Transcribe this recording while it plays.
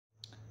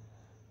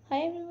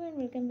Hi everyone,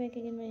 welcome back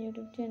again my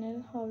YouTube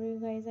channel. How are you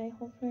guys? I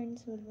hope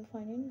friends will be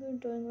fine and good,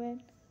 doing well.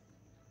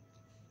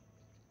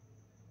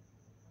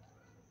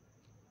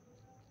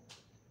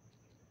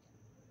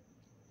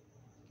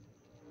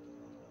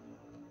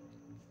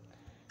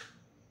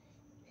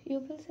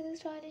 People say the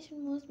stylish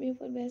and most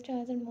beautiful best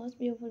styles and most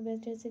beautiful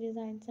best dress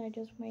designs I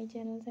just my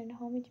channels and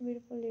how much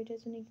beautiful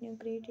latest unique new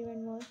creative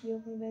and most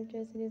beautiful best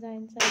dress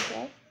designs I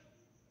just.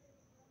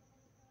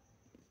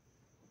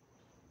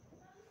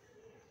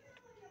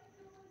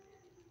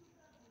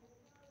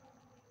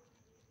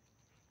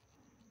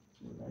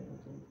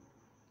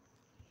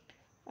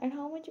 And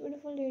how much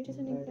beautiful latest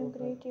unique new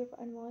creative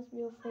and most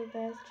beautiful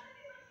best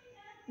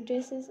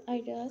dresses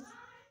ideas.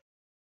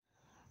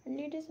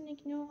 Latest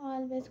unique new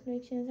all best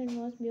collections and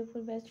most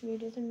beautiful best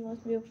videos and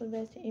most beautiful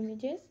best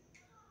images.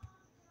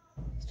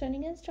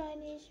 Stunning and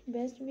stylish,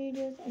 best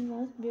videos and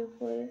most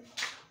beautiful,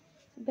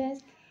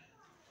 best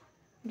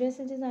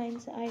dresses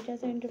designs,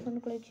 ideas and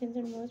different collections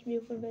and most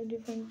beautiful, best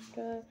different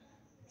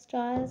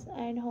styles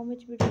and how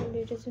much beautiful,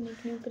 latest,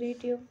 unique, new,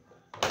 creative,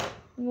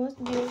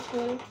 most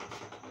beautiful,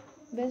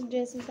 best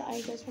dresses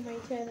ideas for my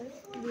channel.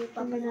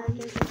 Beautiful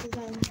dresses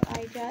designs,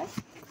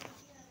 ideas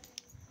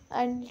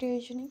and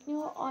unique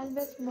new, all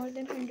best more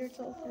than hundreds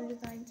of new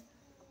designs,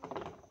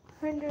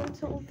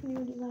 hundreds of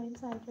new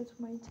designs ideas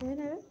for my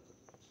channel.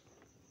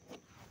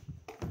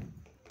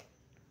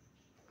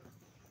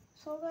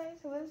 So guys,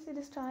 we'll see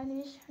the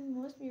stylish and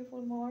most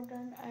beautiful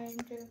modern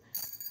and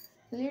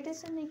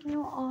latest and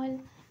new all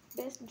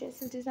best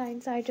dresses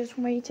designs ideas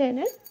for my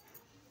channel.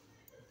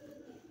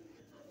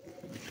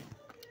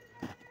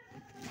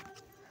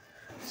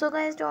 So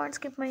guys, don't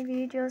skip my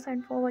videos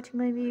and for watching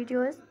my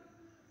videos.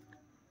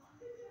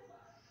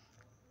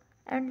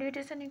 And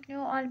latest and new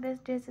all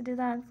best dress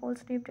designs, full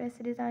sleeve dress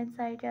designs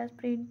ideas,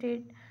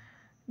 printed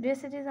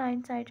dress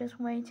designs ideas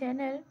for my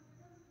channel.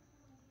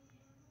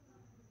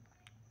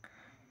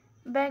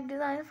 Back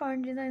design,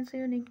 front design, so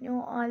unique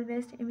new all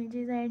best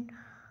images and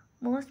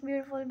most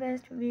beautiful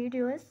best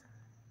videos.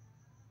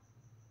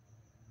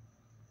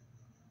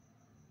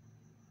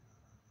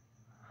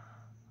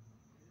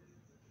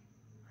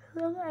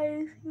 So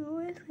guys, you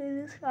will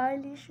see the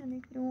stylish,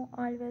 unique new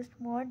all best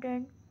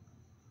modern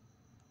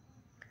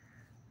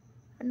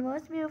and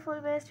most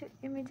beautiful best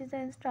images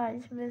and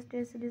stylish best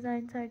dress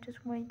designs ideas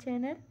for my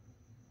channel.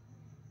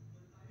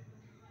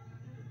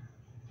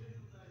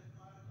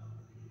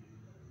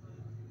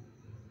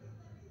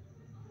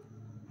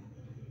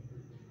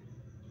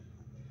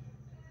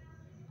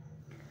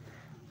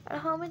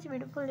 And how much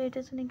beautiful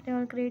latest unique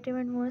new creative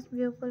and most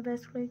beautiful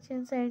best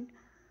collections and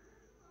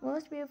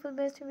most beautiful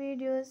best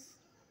videos.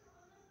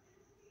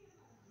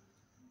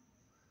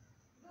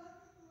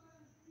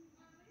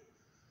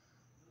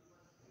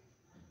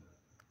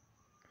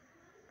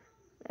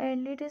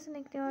 And latest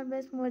unique new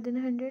best more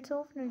than hundreds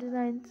of new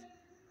designs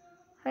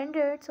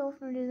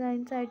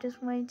ideas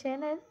for my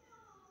channel.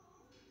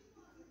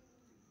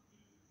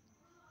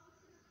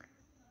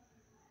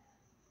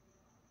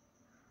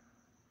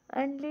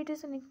 And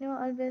latest unique new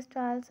all best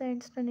styles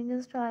and stunning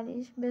and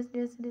stylish best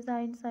dress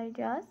designs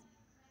ideas.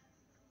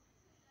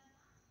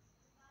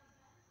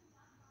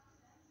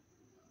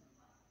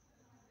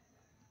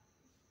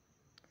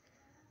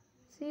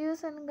 See you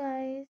soon guys.